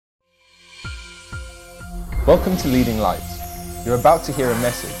Welcome to Leading Lights. You're about to hear a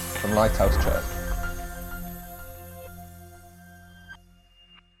message from Lighthouse Church.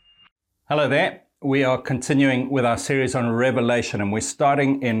 Hello there. We are continuing with our series on Revelation, and we're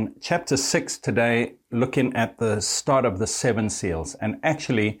starting in chapter 6 today, looking at the start of the 7 seals. And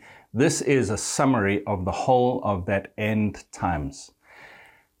actually, this is a summary of the whole of that end times.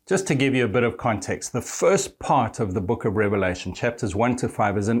 Just to give you a bit of context, the first part of the book of Revelation, chapters 1 to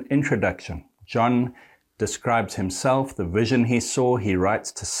 5, is an introduction. John describes himself, the vision he saw. He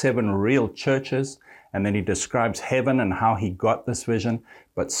writes to 7 real churches, and then he describes heaven and how he got this vision.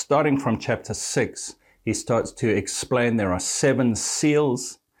 But starting from chapter 6, he starts to explain there are 7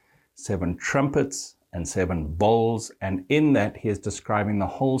 seals, 7 trumpets, and 7 bowls. And in that, he is describing the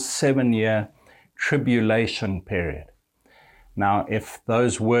whole 7-year tribulation period. Now, if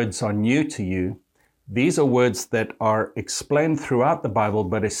those words are new to you, these are words that are explained throughout the Bible,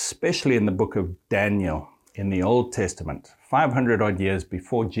 but especially in the book of Daniel in the Old Testament. 500 odd years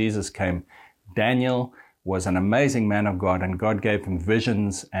before Jesus came, Daniel was an amazing man of God, and God gave him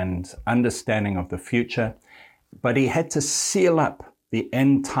visions and understanding of the future. But he had to seal up the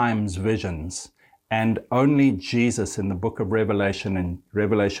end times visions, and only Jesus in the book of Revelation, in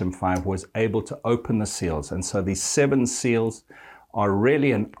Revelation 5, was able to open the seals. And so these 7 seals are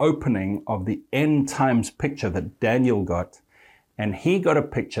really an opening of the end times picture that Daniel got. And he got a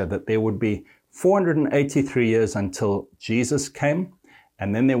picture that there would be 483 years until Jesus came,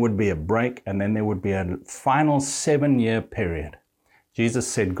 and then there would be a break, and then there would be a final 7-year period. Jesus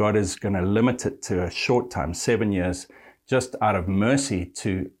said God is going to limit it to a short time, 7 years, just out of mercy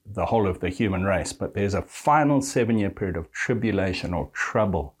to the whole of the human race. But there's a final 7-year period of tribulation or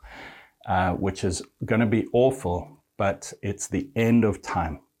trouble, which is going to be awful, but it's the end of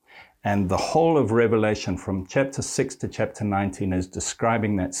time. And the whole of Revelation from chapter 6 to chapter 19 is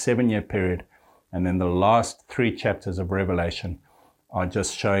describing that 7-year period. And then the last 3 chapters of Revelation are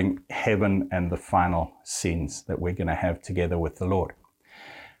just showing heaven and the final scenes that we're going to have together with the Lord.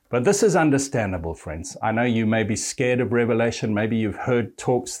 But this is understandable, friends. I know you may be scared of Revelation. Maybe you've heard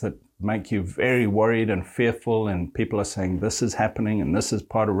talks that make you very worried and fearful, and people are saying this is happening and this is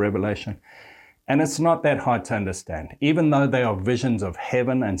part of Revelation. And it's not that hard to understand. Even though they are visions of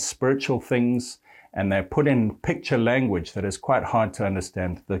heaven and spiritual things, and they're put in picture language that is quite hard to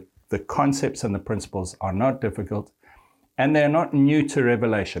understand, the concepts and the principles are not difficult, and they're not new to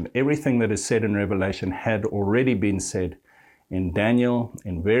Revelation. Everything that is said in Revelation had already been said in Daniel,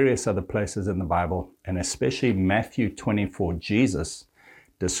 in various other places in the Bible, and especially Matthew 24. Jesus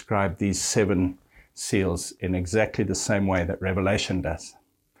described these 7 seals in exactly the same way that Revelation does.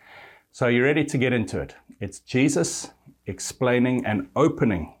 So are you ready to get into it? It's Jesus explaining and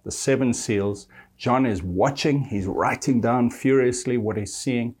opening the 7 seals. John is watching. He's writing down furiously what he's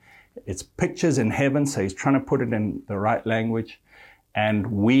seeing. It's pictures in heaven, so he's trying to put it in the right language. And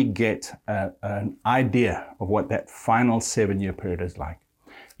we get an idea of what that final 7-year period is like.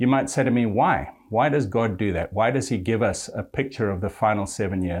 You might say to me, why? Why does God do that? Why does he give us a picture of the final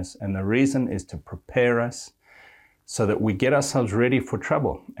 7 years? And the reason is to prepare us so that we get ourselves ready for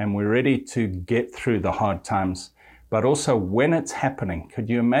trouble and we're ready to get through the hard times. But also when it's happening, could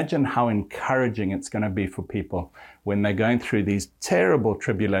you imagine how encouraging it's going to be for people when they're going through these terrible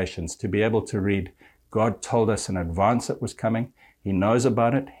tribulations to be able to read, God told us in advance it was coming. He knows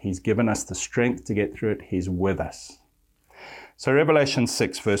about it. He's given us the strength to get through it. He's with us. So Revelation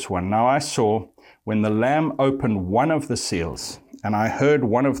 6 verse 1, Now I saw when the Lamb opened one of the seals, and I heard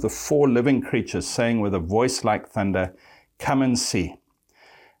one of the 4 living creatures saying with a voice like thunder, Come and see.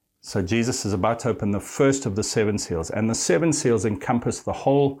 So Jesus is about to open the first of the 7 seals, and the 7 seals encompass the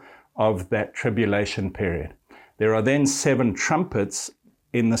whole of that tribulation period. There are then 7 trumpets.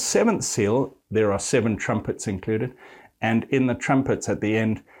 In the 7th seal, there are 7 trumpets included, and in the trumpets at the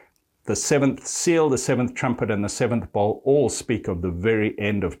end, the 7th seal, the 7th trumpet, and the 7th bowl all speak of the very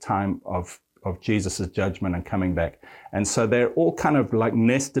end of time of Jesus' judgment and coming back. And so they're all kind of like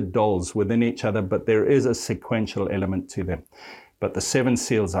nested dolls within each other, but there is a sequential element to them. But the 7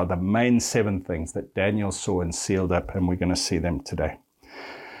 seals are the main 7 things that Daniel saw and sealed up, and we're going to see them today.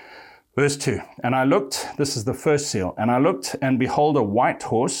 Verse 2, And I looked, this is the first seal, and I looked, and behold, a white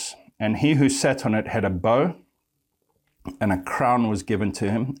horse, and he who sat on it had a bow, and a crown was given to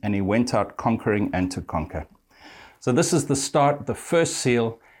him, and he went out conquering and to conquer. So this is the start. The first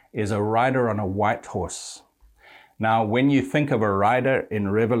seal is a rider on a white horse. Now, when you think of a rider in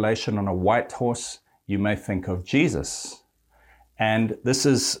Revelation on a white horse, you may think of Jesus. And this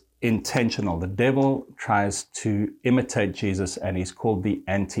is intentional. The devil tries to imitate Jesus, and he's called the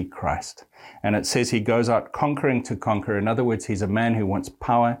Antichrist. And it says he goes out conquering to conquer. In other words, he's a man who wants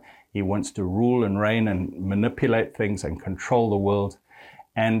power. He wants to rule and reign and manipulate things and control the world.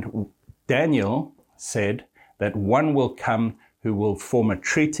 And Daniel said that one will come who will form a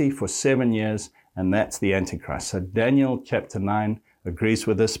treaty for 7 years, and that's the Antichrist. So Daniel chapter 9 agrees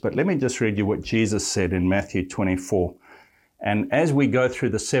with this, but let me just read you what Jesus said in Matthew 24. And as we go through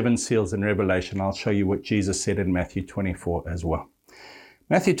the 7 seals in Revelation, I'll show you what Jesus said in Matthew 24 as well.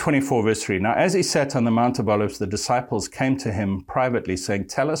 Matthew 24 verse 3, Now as he sat on the Mount of Olives, the disciples came to him privately, saying,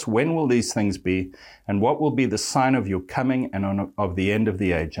 Tell us, when will these things be, and what will be the sign of your coming and of the end of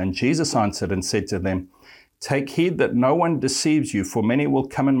the age? And Jesus answered and said to them, Take heed that no one deceives you, for many will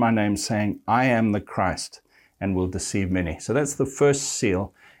come in my name, saying, I am the Christ, and will deceive many. So that's the first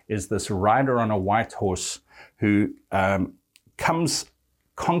seal, is this rider on a white horse who comes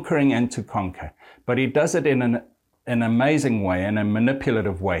conquering and to conquer. But he does it in an amazing way, in a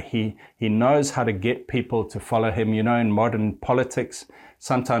manipulative way. He knows how to get people to follow him. You know, in modern politics,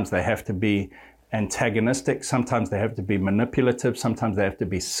 sometimes they have to be antagonistic, sometimes they have to be manipulative, sometimes they have to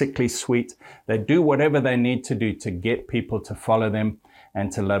be sickly sweet. They do whatever they need to do to get people to follow them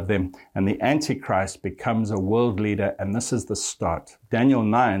and to love them. And the Antichrist becomes a world leader, and this is the start. Daniel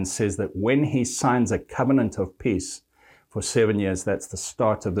 9 says that when he signs a covenant of peace for 7 years, that's the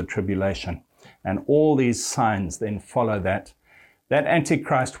start of the tribulation. And all these signs then follow that. That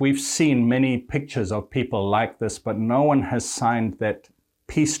Antichrist, we've seen many pictures of people like this, but no one has signed that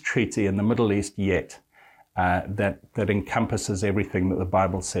peace treaty in the Middle East yet that encompasses everything that the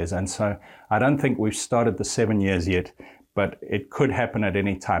Bible says. And so I don't think we've started the 7 years yet, but it could happen at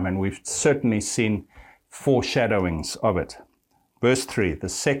any time. And we've certainly seen foreshadowings of it. Verse 3, the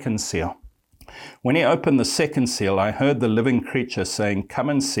second seal. When he opened the second seal, I heard the living creature saying, Come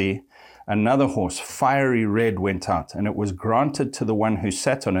and see. Another horse, fiery red, went out, and it was granted to the one who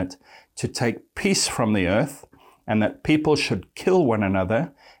sat on it to take peace from the earth, and that people should kill one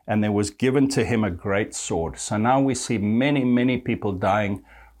another, and there was given to him a great sword. So now we see many, many people dying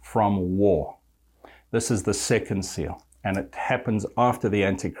from war. This is the second seal, and it happens after the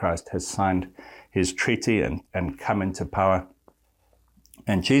Antichrist has signed his treaty and come into power.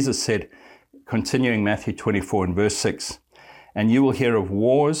 And Jesus said, continuing Matthew 24 in verse 6, And you will hear of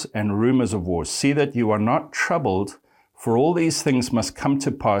wars and rumors of wars. See that you are not troubled, for all these things must come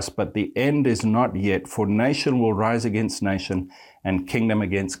to pass, but the end is not yet. For nation will rise against nation, and kingdom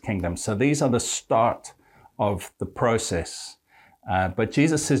against kingdom. So these are the start of the process. But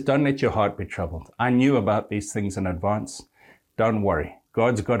Jesus says, don't let your heart be troubled. I knew about these things in advance. Don't worry.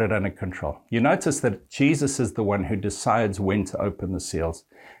 God's got it under control. You notice that Jesus is the one who decides when to open the seals,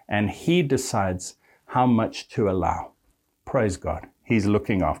 and he decides how much to allow. Praise God. He's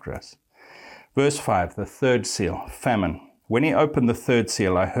looking after us. Verse 5, the third seal, famine. When he opened the third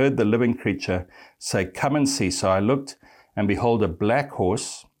seal, I heard the living creature say, Come and see. So I looked, and behold, a black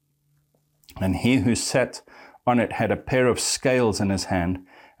horse, and he who sat on it had a pair of scales in his hand.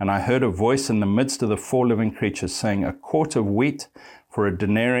 And I heard a voice in the midst of the 4 living creatures saying, A quart of wheat for a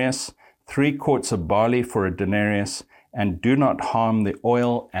denarius, 3 quarts of barley for a denarius, and do not harm the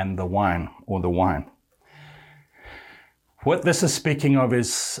oil and the wine, or the wine. What this is speaking of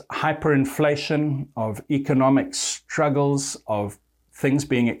is hyperinflation, of economic struggles, of things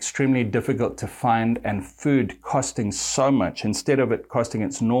being extremely difficult to find, and food costing so much. Instead of it costing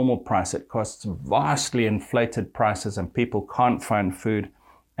its normal price, it costs vastly inflated prices, and people can't find food,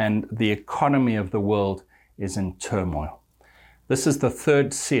 and the economy of the world is in turmoil. This is the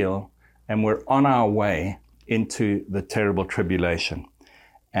third seal, and we're on our way into the terrible tribulation.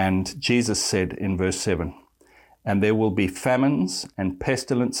 And Jesus said in verse 7, And there will be famines and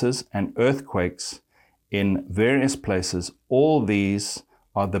pestilences and earthquakes in various places. All these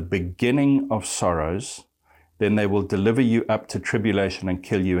are the beginning of sorrows. Then they will deliver you up to tribulation and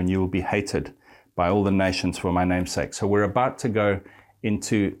kill you, and you will be hated by all the nations for my name's sake. So we're about to go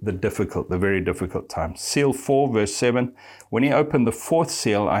into the very difficult time. Seal 4, verse 7. When he opened the 4th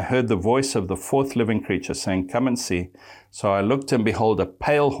seal, I heard the voice of the 4th living creature saying, Come and see. So I looked, and behold, a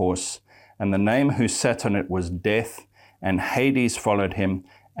pale horse, and the name who sat on it was Death, and Hades followed him,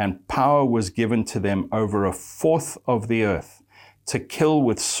 and power was given to them over 1/4 of the earth, to kill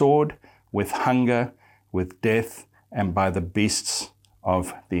with sword, with hunger, with death, and by the beasts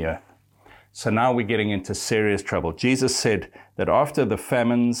of the earth. So now we're getting into serious trouble. Jesus said that after the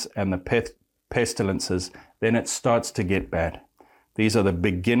famines and the pestilences, then it starts to get bad. These are the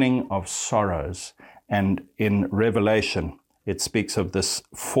beginning of sorrows. And in Revelation, it speaks of this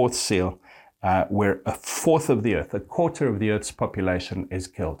 4th seal, where 1/4 of the earth, 1/4 of the earth's population is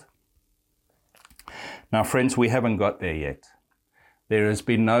killed. Now, friends, we haven't got there yet. there has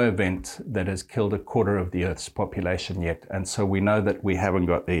been no event that has killed a quarter of the earth's population yet. And so we know that we haven't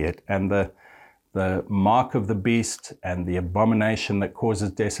got there yet. And the mark of the beast and the abomination that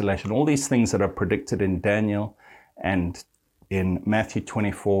causes desolation, all these things that are predicted in Daniel and in Matthew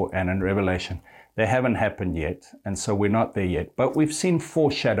 24 and in Revelation, they haven't happened yet. And so we're not there yet. But we've seen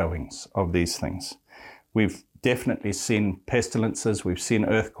foreshadowings of these things. We've definitely seen pestilences. We've seen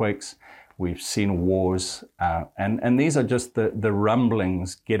earthquakes. We've seen wars. And these are just the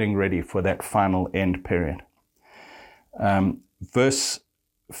rumblings getting ready for that final end period. Verse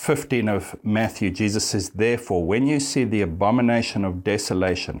 15 of Matthew, Jesus says, "Therefore, when you see the abomination of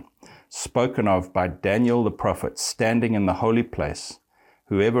desolation spoken of by Daniel the prophet standing in the holy place,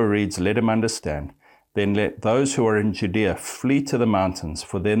 whoever reads, let him understand. Then let those who are in Judea flee to the mountains,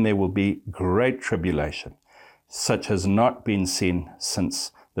 for then there will be great tribulation, such has not been seen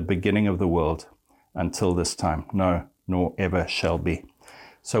since the beginning of the world until this time, no, nor ever shall be."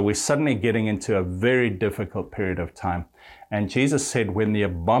 So we're suddenly getting into a very difficult period of time. And Jesus said, when the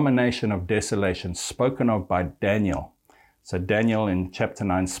abomination of desolation spoken of by Daniel, so Daniel in chapter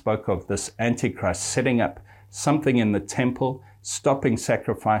 9 spoke of this Antichrist setting up something in the temple, stopping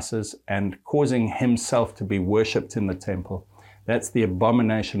sacrifices and causing himself to be worshipped in the temple. That's the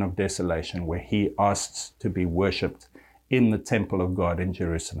abomination of desolation, where he asks to be worshipped in the temple of God in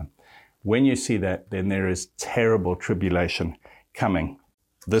Jerusalem. When you see that, then there is terrible tribulation coming.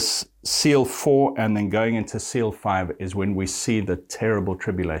 This seal 4 and then going into seal 5 is when we see the terrible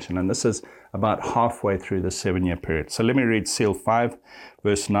tribulation. And this is about halfway through the 7-year period. So let me read seal 5,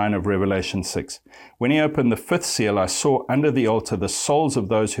 verse 9 of Revelation 6. "When he opened the 5th seal, I saw under the altar the souls of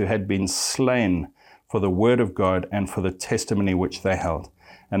those who had been slain for the word of God and for the testimony which they held.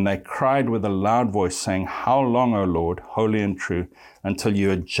 And they cried with a loud voice, saying, How long, O Lord, holy and true, until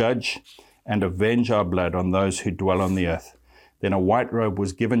you judge and avenge our blood on those who dwell on the earth? Then a white robe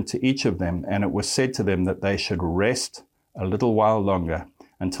was given to each of them, and it was said to them that they should rest a little while longer,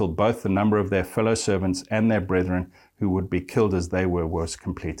 until both the number of their fellow servants and their brethren who would be killed as they were was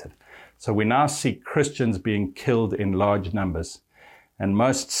completed." So we now see Christians being killed in large numbers. And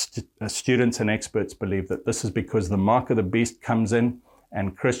most students and experts believe that this is because the mark of the beast comes in,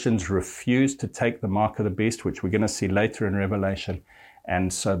 and Christians refuse to take the mark of the beast, which we're going to see later in Revelation.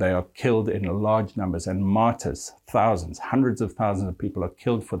 And so they are killed in large numbers, and martyrs, thousands, hundreds of thousands of people are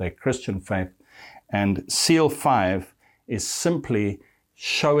killed for their Christian faith. And seal 5 is simply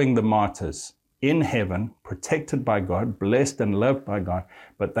showing the martyrs in heaven, protected by God, blessed and loved by God,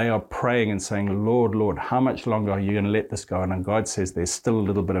 but they are praying and saying, Lord, Lord, how much longer are you going to let this go on? And God says there's still a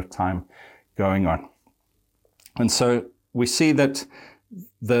little bit of time going on. And so we see that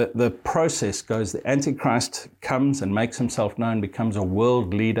the process goes, the Antichrist comes and makes himself known, becomes a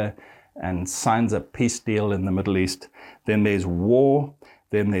world leader and signs a peace deal in the Middle East. Then there's war,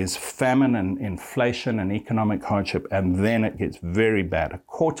 then there's famine and inflation and economic hardship, and then it gets very bad. A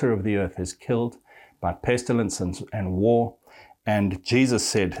quarter of the earth is killed by pestilence and war. And Jesus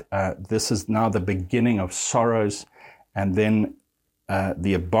said, this is now the beginning of sorrows, and then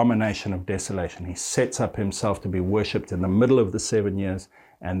the abomination of desolation. He sets up himself to be worshipped in the middle of the 7 years,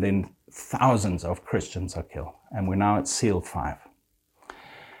 and then thousands of Christians are killed. And we're now at seal 5.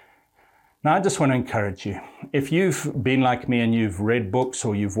 Now, I just want to encourage you. If you've been like me and you've read books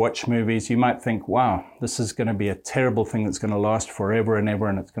or you've watched movies, you might think, wow, this is going to be a terrible thing that's going to last forever and ever,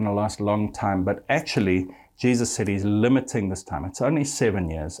 and it's going to last a long time. But actually, Jesus said he's limiting this time. It's only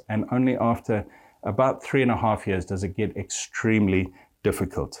 7 years, and only after about 3.5 years does it get extremely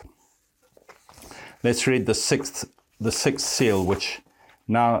difficult. Let's read the sixth seal, which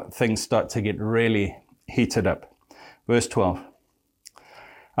now things start to get really heated up. Verse 12.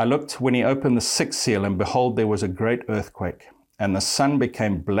 I looked when he opened the 6th seal, and behold, there was a great earthquake, and the sun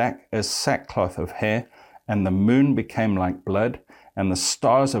became black as sackcloth of hair, and the moon became like blood, and the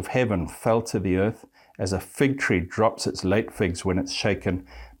stars of heaven fell to the earth, as a fig tree drops its late figs when it's shaken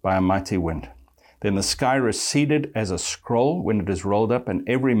by a mighty wind. Then the sky receded as a scroll when it is rolled up, and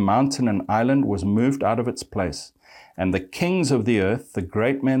every mountain and island was moved out of its place. And the kings of the earth, the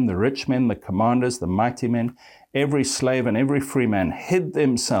great men, the rich men, the commanders, the mighty men, every slave and every free man hid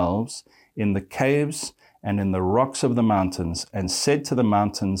themselves in the caves and in the rocks of the mountains, and said to the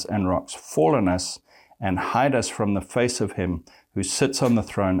mountains and rocks, Fall on us and hide us from the face of him who sits on the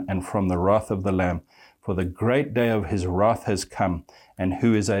throne and from the wrath of the Lamb. For the great day of his wrath has come, and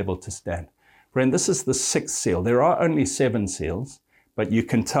who is able to stand? Friend, this is the 6th seal. There are only 7 seals, but you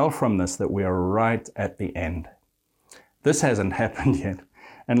can tell from this that we are right at the end. This hasn't happened yet.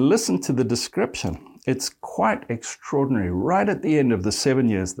 And listen to the description. It's quite extraordinary. Right at the end of the 7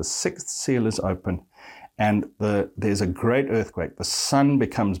 years, the 6th seal is opened, and there's a great earthquake. The sun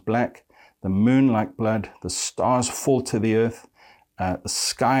becomes black, the moon like blood, the stars fall to the earth, the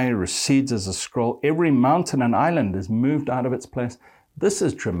sky recedes as a scroll. Every mountain and island is moved out of its place. This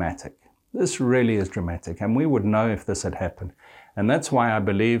is dramatic. This really is dramatic, and we would know if this had happened. And that's why I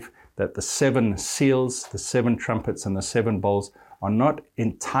believe that the 7 seals, the 7 trumpets, and the 7 bowls are not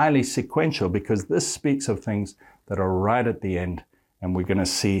entirely sequential, because this speaks of things that are right at the end. And we're going to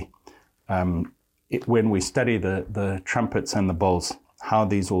see when we study the trumpets and the bowls, how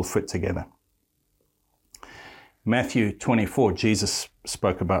these all fit together. Matthew 24, Jesus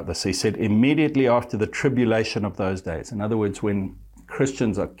spoke about this. He said, immediately after the tribulation of those days, in other words, when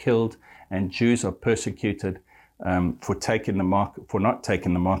Christians are killed and Jews are persecuted for not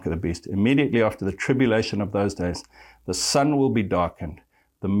taking the mark of the beast, immediately after the tribulation of those days, the sun will be darkened,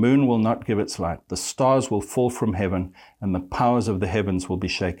 the moon will not give its light, the stars will fall from heaven, and the powers of the heavens will be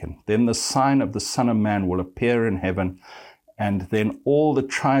shaken. Then the sign of the Son of Man will appear in heaven, and then all the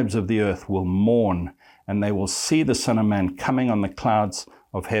tribes of the earth will mourn, and they will see the Son of Man coming on the clouds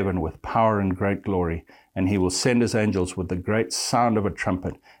of heaven with power and great glory. And he will send his angels with the great sound of a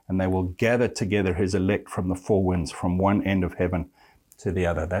trumpet, and they will gather together his elect from the 4 winds, from one end of heaven to the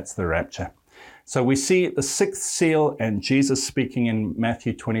other. That's the rapture. So we see the 6th seal and Jesus speaking in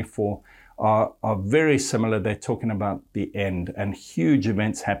Matthew 24 are very similar. They're talking about the end and huge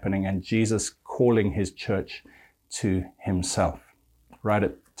events happening, and Jesus calling his church to himself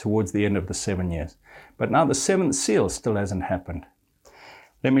towards the end of the 7 years. But now the 7th seal still hasn't happened.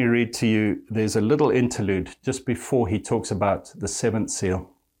 Let me read to you, there's a little interlude just before he talks about the 7th seal.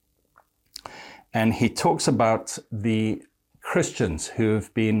 And he talks about the Christians who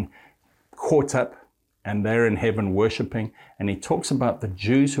have been caught up and they're in heaven worshiping. And he talks about the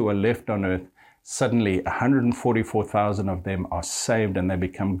Jews who are left on earth. Suddenly 144,000 of them are saved, and they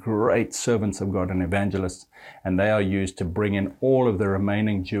become great servants of God and evangelists. And they are used to bring in all of the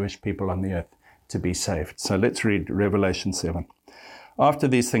remaining Jewish people on the earth to be saved. So let's read Revelation 7. After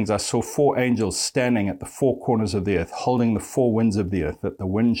these things, I saw 4 angels standing at the 4 corners of the earth, holding the 4 winds of the earth, that the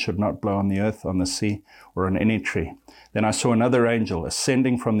wind should not blow on the earth, on the sea, or on any tree. Then I saw another angel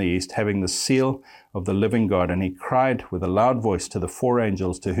ascending from the east, having the seal of the living God, and he cried with a loud voice to the 4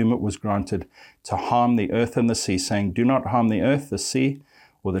 angels to whom it was granted to harm the earth and the sea, saying, do not harm the earth, the sea,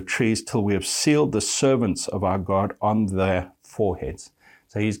 or the trees, till we have sealed the servants of our God on their foreheads.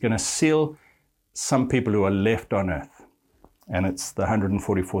 So he's going to seal some people who are left on earth. And it's the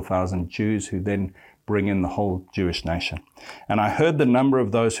 144,000 Jews who then bring in the whole Jewish nation. And I heard the number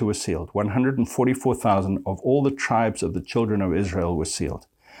of those who were sealed. 144,000 of all the tribes of the children of Israel were sealed.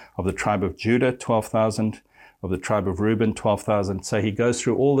 Of the tribe of Judah, 12,000. Of the tribe of Reuben, 12,000. So he goes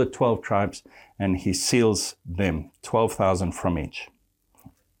through all the 12 tribes and he seals them, 12,000 from each.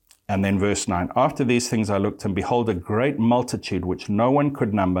 And then verse 9, after these things I looked, and behold, a great multitude which no one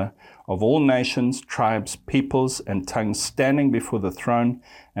could number, of all nations, tribes, peoples, and tongues, standing before the throne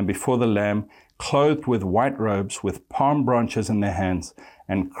and before the Lamb, clothed with white robes, with palm branches in their hands,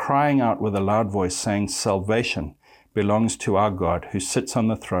 and crying out with a loud voice, saying, salvation belongs to our God, who sits on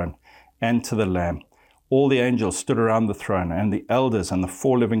the throne, and to the Lamb. All the angels stood around the throne, and the elders and the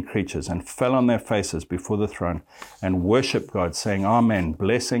 4 living creatures, and fell on their faces before the throne, and worshipped God, saying, Amen,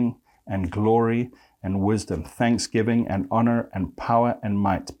 blessing and glory and wisdom, thanksgiving and honor and power and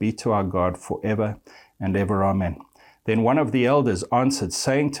might be to our God forever and ever. Amen. Then one of the elders answered,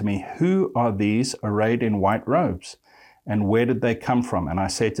 saying to me, who are these arrayed in white robes? And where did they come from? And I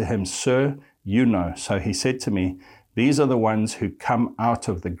said to him, Sir, you know. So he said to me, these are the ones who come out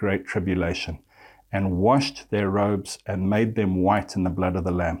of the great tribulation, and washed their robes and made them white in the blood of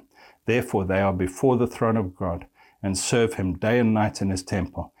the Lamb. Therefore they are before the throne of God, and serve him day and night in his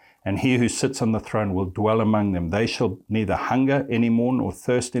temple. And he who sits on the throne will dwell among them. They shall neither hunger any more nor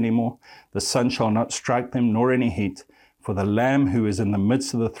thirst any more. The sun shall not strike them, nor any heat. For the Lamb who is in the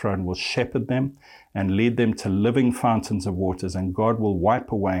midst of the throne will shepherd them and lead them to living fountains of waters, and God will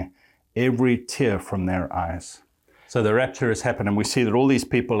wipe away every tear from their eyes. So the rapture has happened, and we see that all these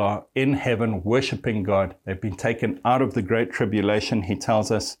people are in heaven worshiping God. They've been taken out of the great tribulation, he tells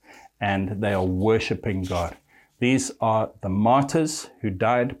us, and they are worshiping God. These are the martyrs who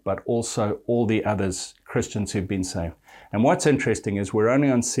died, but also all the others, Christians who've been saved. And what's interesting is we're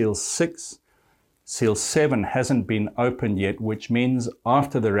only on seal 6. Seal 7 hasn't been opened yet, which means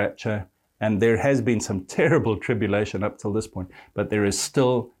after the rapture, and there has been some terrible tribulation up till this point, but there is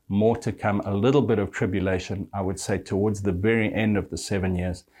still more to come, a little bit of tribulation, I would say, towards the very end of the 7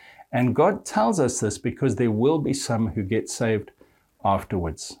 years. And God tells us this because there will be some who get saved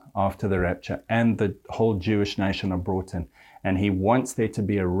afterwards, after the rapture, and the whole Jewish nation are brought in. And he wants there to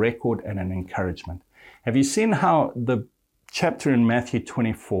be a record and an encouragement. Have you seen how the chapter in Matthew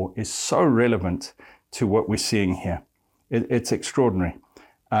 24 is so relevant to what we're seeing here? It's extraordinary.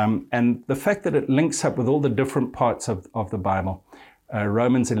 And the fact that it links up with all the different parts of the Bible.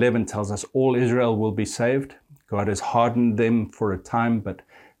 Romans 11 tells us all Israel will be saved. God has hardened them for a time, but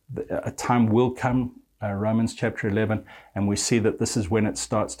a time will come, Romans chapter 11, and we see that this is when it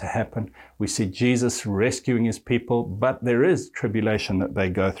starts to happen. We see Jesus rescuing his people, but there is tribulation that they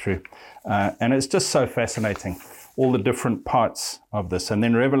go through. And it's just so fascinating, all the different parts of this. And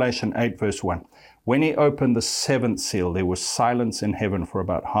then Revelation 8 verse 1. When he opened the seventh seal, there was silence in heaven for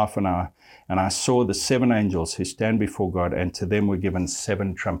about half an hour, and I saw the seven angels who stand before God, and to them were given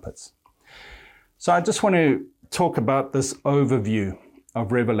seven trumpets. So I just want to talk about this overview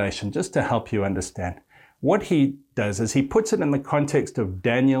of Revelation, just to help you understand. What he does is he puts it in the context of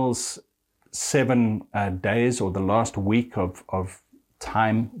Daniel's 7 days, or the last week of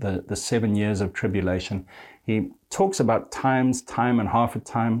time, the 7 years of tribulation. He talks about time and half a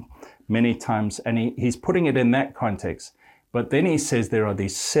time, many times, and he's putting it in that context. But then he says there are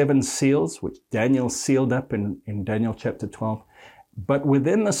these seven seals, which Daniel sealed up in Daniel chapter 12. But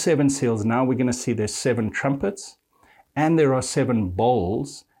within the seven seals, now we're going to see there's seven trumpets, and there are seven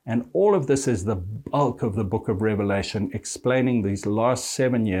bowls, and all of this is the bulk of the book of Revelation, explaining these last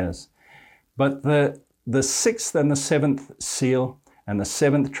 7 years. But the sixth and the seventh seal, and the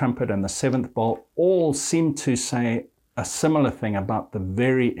seventh trumpet and the seventh bowl, all seem to say a similar thing about the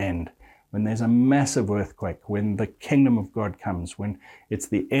very end, when there's a massive earthquake, when the kingdom of God comes, when it's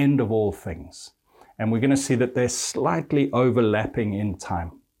the end of all things. And we're going to see that they're slightly overlapping in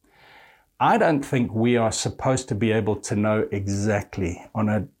time. I don't think we are supposed to be able to know exactly on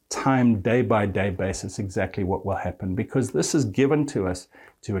a time, day-by-day basis, exactly what will happen, because this is given to us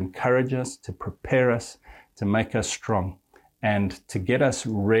to encourage us, to prepare us, to make us strong, and to get us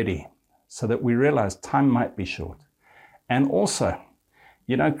ready so that we realize time might be short. And also,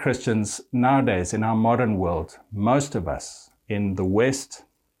 you know, Christians nowadays in our modern world, most of us in the West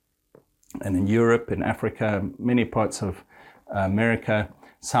and in Europe, in Africa, many parts of America,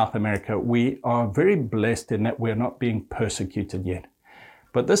 South America, we are very blessed in that we're not being persecuted yet.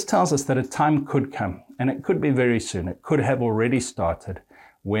 But this tells us that a time could come, and it could be very soon. It could have already started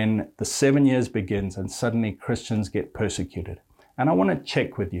when the 7 years begins and suddenly Christians get persecuted. And I want to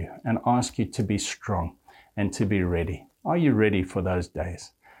check with you and ask you to be strong and to be ready. Are you ready for those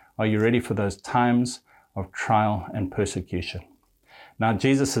days? Are you ready for those times of trial and persecution? Now,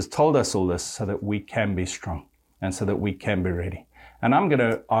 Jesus has told us all this so that we can be strong and so that we can be ready. And I'm going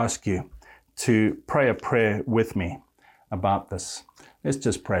to ask you to pray a prayer with me about this. Let's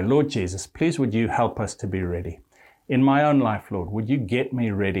just pray. Lord Jesus, please would you help us to be ready? In my own life, Lord, would you get me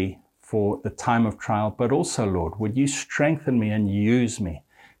ready for the time of trial? But also, Lord, would you strengthen me and use me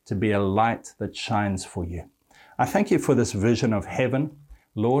to be a light that shines for you? I thank you for this vision of heaven,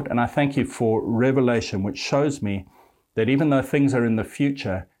 Lord, and I thank you for Revelation, which shows me that even though things are in the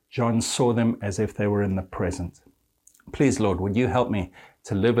future, John saw them as if they were in the present. Please, Lord, would you help me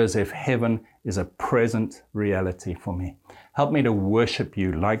to live as if heaven is a present reality for me? Help me to worship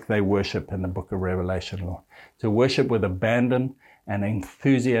you like they worship in the book of Revelation, Lord, to worship with abandon and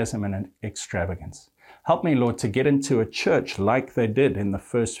enthusiasm and extravagance. Help me, Lord, to get into a church like they did in the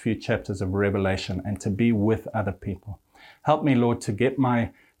first few chapters of Revelation and to be with other people. Help me, Lord, to get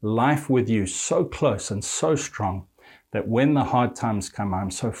my life with you so close and so strong that when the hard times come,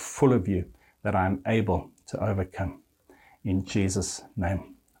 I'm so full of you that I'm able to overcome. In Jesus'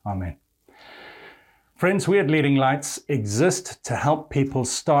 name, amen. Friends, we at Leading Lights exist to help people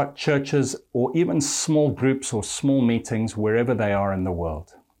start churches or even small groups or small meetings wherever they are in the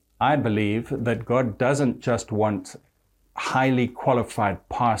world. I believe that God doesn't just want highly qualified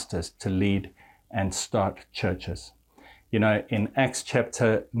pastors to lead and start churches. You know, in Acts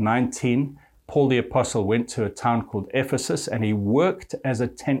chapter 19, Paul the Apostle went to a town called Ephesus and he worked as a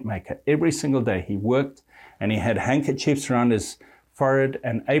tent maker. Every single day he worked and he had handkerchiefs around his forehead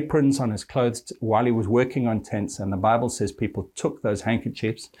and aprons on his clothes while he was working on tents. And the Bible says people took those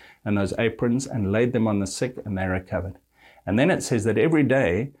handkerchiefs and those aprons and laid them on the sick and they recovered. And then it says that every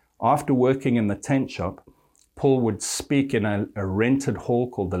day after working in the tent shop, Paul would speak in a rented hall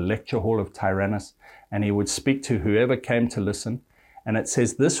called the Lecture Hall of Tyrannus, and he would speak to whoever came to listen. And it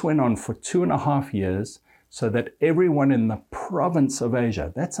says this went on for 2.5 years, so that everyone in the province of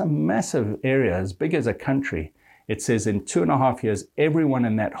Asia, that's a massive area, as big as a country, it says in 2.5 years, everyone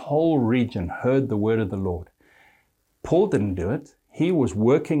in that whole region heard the word of the Lord. Paul didn't do it. He was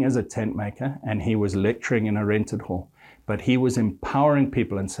working as a tent maker and he was lecturing in a rented hall. But he was empowering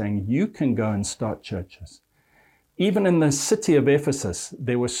people and saying, you can go and start churches. Even in the city of Ephesus,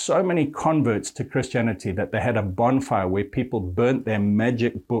 there were so many converts to Christianity that they had a bonfire where people burnt their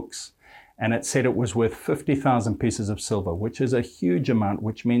magic books. And it said it was worth 50,000 pieces of silver, which is a huge amount,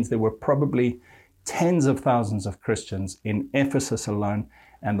 which means there were probably tens of thousands of Christians in Ephesus alone,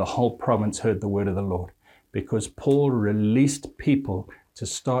 and the whole province heard the word of the Lord. Because Paul released people to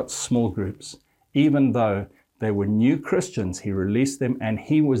start small groups. Even though they were new Christians, he released them, and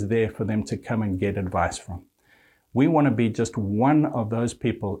he was there for them to come and get advice from. We want to be just one of those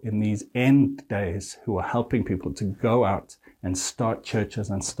people in these end days who are helping people to go out and start churches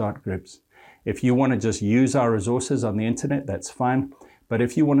and start groups. If you want to just use our resources on the internet, that's fine. But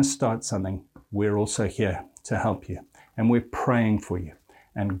if you want to start something, we're also here to help you. And we're praying for you.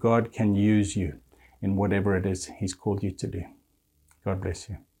 And God can use you in whatever it is He's called you to do. God bless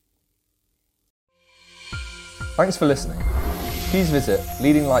you. Thanks for listening. Please visit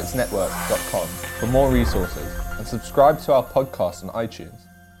leadinglightsnetwork.com for more resources and subscribe to our podcast on iTunes.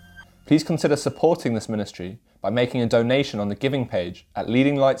 Please consider supporting this ministry by making a donation on the giving page at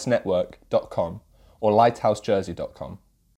leadinglightsnetwork.com or lighthousejersey.com.